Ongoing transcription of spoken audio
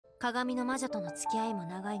鏡の魔女との付き合いも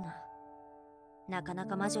長いが、なかな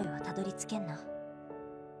か魔女へはたどり着けんな。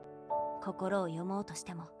心を読もうとし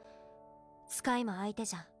ても、使いも相手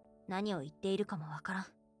じゃ何を言っているかもわからん。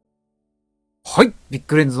はい、ビッ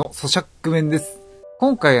グレンズの咀嚼面です。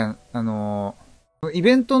今回、イ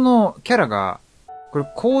ベントのキャラが、これ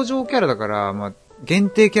工場キャラだから、まあ、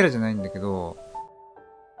限定キャラじゃないんだけど、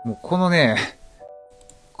もうこのね、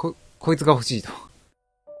こいつが欲しいと。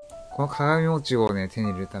この鏡餅をね、手に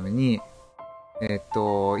入れるために、1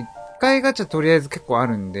回ガチャとりあえず結構あ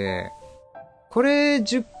るんで、これ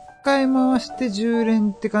10回回して10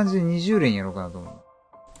連って感じで20連やろうかなと思う。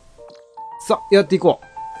さあ、やっていこ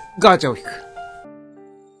う。ガチャを引く。不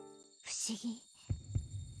思議。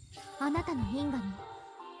あなたの因果に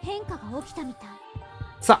変化が起きたみたい。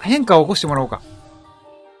さあ、変化を起こしてもらおうか。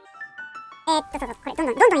そう、これどん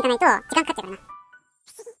どんいかないと時間かかっちゃうからな。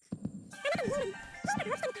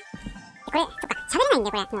これ、そっか、喋れないん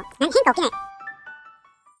だよ、これ。もう、変化起きない。こ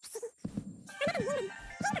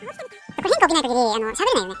れ変化起きないときに、喋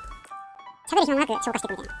れないよね。喋る暇もなく消化し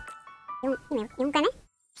ていくみたいな。今4回目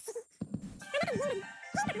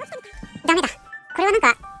ダメだ。これはなん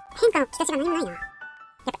か、変化の兆しが何もないな。やっ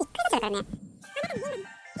ぱ1回だからね。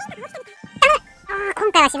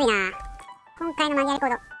今回は渋いな。今回のマギアレコー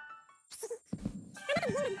ド。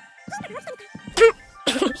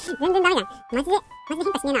全然ダメじゃん。マジで変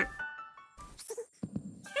化しねえな。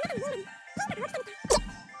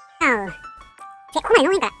ここまでノ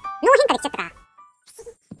ー変化できちゃったか。せ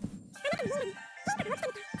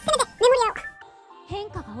めて、メモリアを。変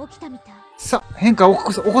化が起きたみたい。さあ、変化を起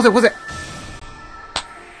こせ。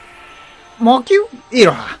魔球イ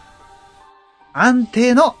ロハ。安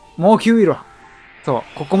定の魔球イロハ。そう、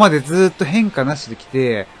ここまでずーっと変化なしで来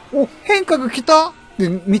て、お、変化が来たって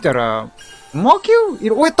見たら、魔球イ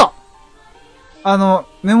ロハ、お、やった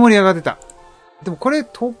メモリアが出た。でもこれ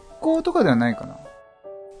特攻とかではないかな。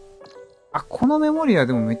あ、このメモリア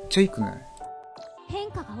でもめっちゃいいくない？変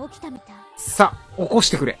化が起きたみたい。さあ、起こし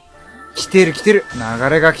てくれ。来てる。流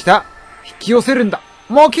れが来た。引き寄せるんだ。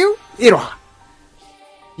魔球イロハ。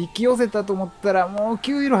引き寄せたと思ったら、魔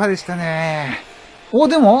球イロハでしたね。お、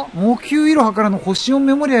でも、魔球イロハからの星4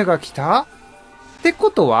メモリアが来たってこ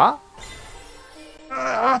とは、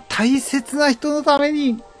大切な人のため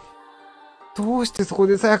に、どうしてそこ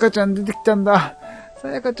でさやかちゃん出てきたんだ。さ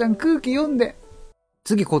やかちゃん空気読んで。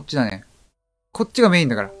次こっちだね。こっちがメイン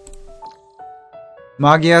だから。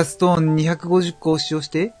マギアストーン250個を使用し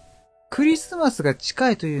て、クリスマスが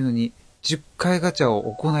近いというのに10回ガチャ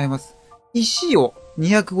を行います。石を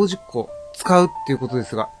250個使うっていうことで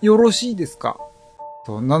すが、よろしいですか？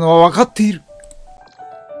そんなのは分かっている。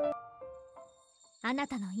あな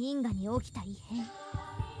たの因果に起きた異変、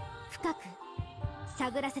深く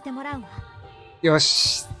探らせてもらうわ。よ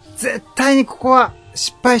し。絶対にここは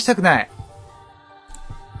失敗したくない。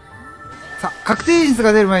さあ、確定演出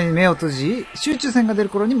が出る前に目を閉じ、集中線が出る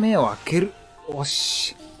頃に目を開ける。よ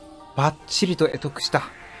し。バッチリと得得した。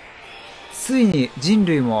ついに人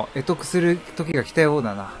類も得得する時が来たよう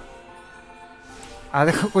だな。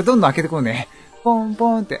で、これどんどん開けてこうね。ポン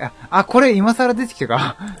ポンって。これ今更出てきた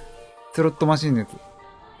か。スロットマシンのやつ。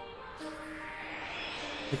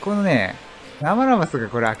でこのね、生ラバスが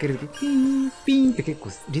これ開けるとき、ピーン、ピーンって結構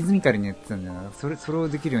リズミカルにやってたんだよな。それを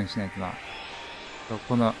できるようにしないとな。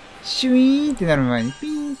この、シュイーンってなる前に、ピ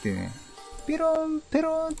ーンってね、ペロン、ペ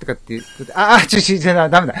ロンとかって、ダ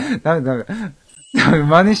メだ。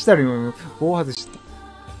真似したら今、暴発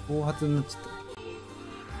になっちゃった。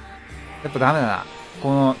やっぱダメだな。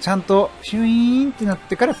この、ちゃんと、シュイーンってなっ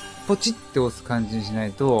てから、ポチって押す感じにしな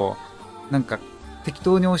いと、なんか、適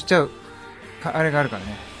当に押しちゃう、あれがあるから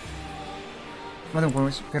ね。まあ、でもこ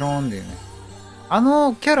の、ペローンだよね。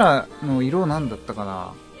キャラの色なんだったか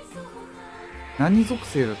な？何属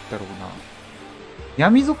性だったろうな。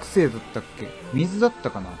闇属性だったっけ？水だった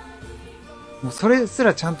かな？もうそれす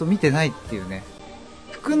らちゃんと見てないっていうね。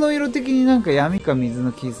服の色的になんか闇か水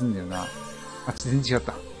の気すんだよな。全然違っ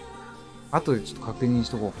た。後でちょっと確認し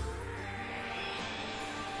とこ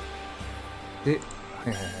う。で、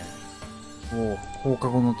放課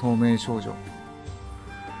後の透明少女。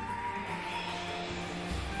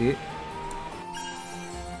で、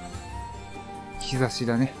兆し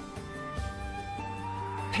だね。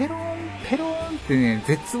ペロン、ペロンってね、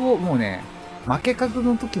絶望、もうね、負け格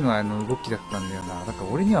の時の動きだったんだよな。だから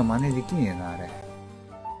俺には真似できねえな、あれ。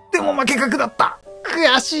でも負け格だった！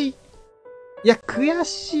悔しい！いや、悔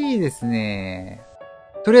しいですね。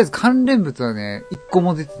とりあえず関連物はね、1個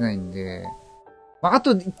も出てないんで、あ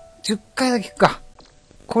と10回だけ行くか。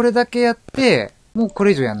これだけやって、もうこ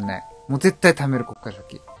れ以上やんない。もう絶対貯める、こっから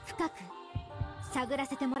先。深く探ら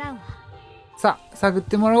せてもらうわ。さあ、探っ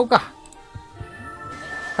てもらおうか。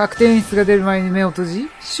確定演出が出る前に目を閉じ、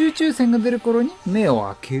集中線が出る頃に目を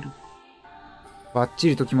開ける。バッチ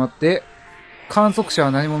リと決まって、観測者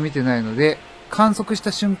は何も見てないので、観測し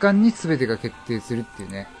た瞬間に全てが決定するってい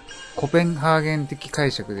うね、コペンハーゲン的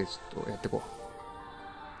解釈でちょっとやっていこ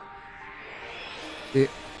う。で、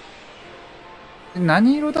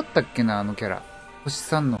何色だったっけな、あのキャラ。星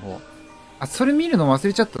3の方。あ、それ見るの忘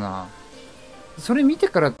れちゃったな。それ見て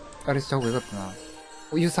から、あれした方がよかったな。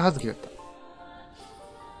ユサハズキだった。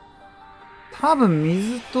多分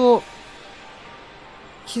水と、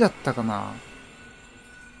火だったかな。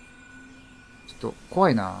ちょっと、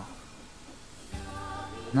怖いな。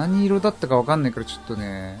何色だったかわかんないからちょっと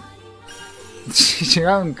ね。違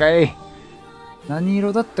うんかい。何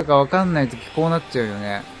色だったかわかんないときこうなっちゃうよ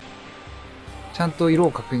ね。ちゃんと色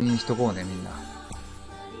を確認しとこうね、みんな。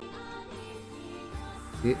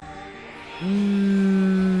で、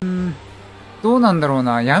どうなんだろう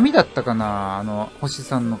な。闇だったかな、あの、星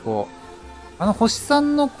さんの子。あの星さ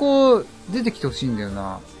んの子、出てきてほしいんだよ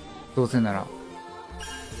な。どうせなら。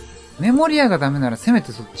メモリアがダメならせめ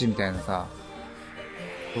てそっちみたいなさ。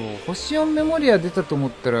そう、星4メモリア出たと思っ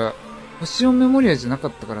たら、星4メモリアじゃなか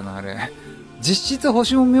ったからな、あれ。実質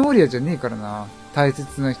星4メモリアじゃねえからな。大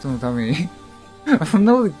切な人のために。そん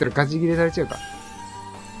なこと言ったらガチ切れされちゃうか。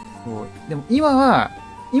そう。でも今は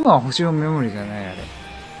星4メモリアじゃない、あれ。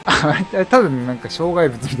あれ、ただなんか障害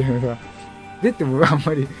物みたいなのが、出てもあん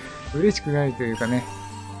まり嬉しくないというかね。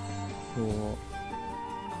そう。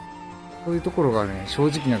そういうところがね、正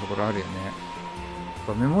直なところあるよね。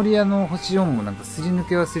メモリアの星4もなんかすり抜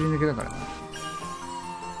けはすり抜けだから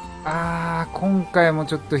な。今回も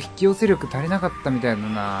ちょっと引き寄せ力足りなかったみたいだ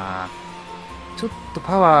な。ちょっと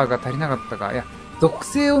パワーが足りなかったか。いや、属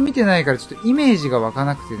性を見てないからちょっとイメージが湧か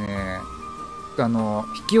なくてね。引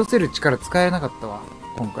き寄せる力使えなかったわ、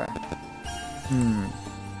今回。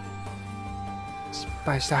失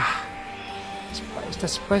敗した。失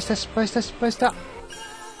敗した。失敗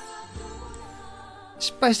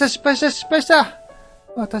した。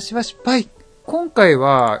私は失敗。今回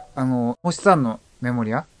は、星3のメモ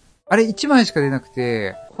リアあれ1枚しか出なく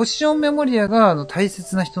て、星4メモリアが、大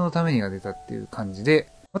切な人のためにが出たっていう感じ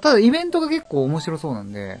で、ただイベントが結構面白そうな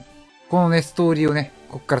んで、このね、ストーリーをね、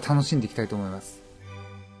こっから楽しんでいきたいと思います。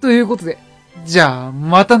ということで、じゃあ、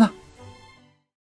またな。